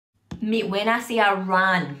Mate, when I say I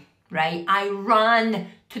ran, right, I ran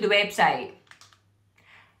to the website.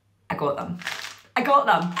 I got them. I got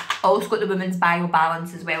them. I also got the Women's Bio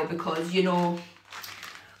Balance as well because, you know,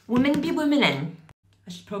 women be womening. I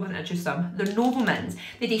should probably introduce them. They're Novomins.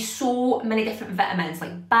 They do so many different vitamins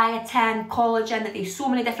like biotin, collagen, they do so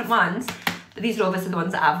many different ones. But these are obviously the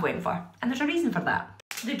ones that I've went for. And there's a reason for that.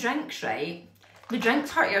 The drinks, right? The drinks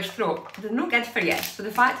hurt your throat. They're no good for you. So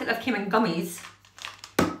the fact that they've came in gummies,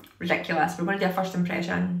 ridiculous. We're going to do a first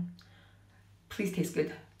impression. Please taste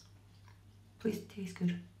good. Please taste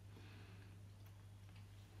good.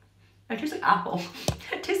 It tastes like apple.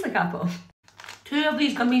 It tastes like apple. 2 of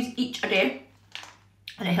these gummies each a day.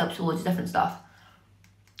 And it helps with loads of different stuff.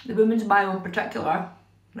 The Women's Bio in particular,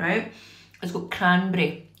 right, it's got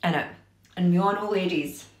cranberry in it. And we all know,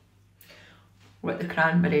 ladies, what the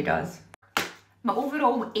cranberry does. My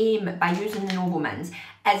overall aim by using the Novomins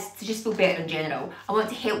is to just feel better in general. I want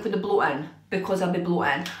to help with the bloating because I'll be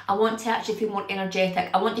bloating. I want to actually feel more energetic.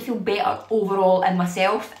 I want to feel better overall in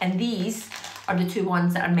myself, and these are the 2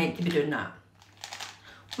 ones that are meant to be doing that.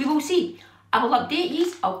 We will see. I will update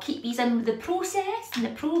these. I'll keep these in the process and the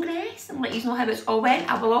progress and let you know how it's all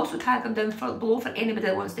went. I will also tag them down below for anybody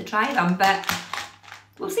that wants to try them, but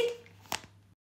we'll see.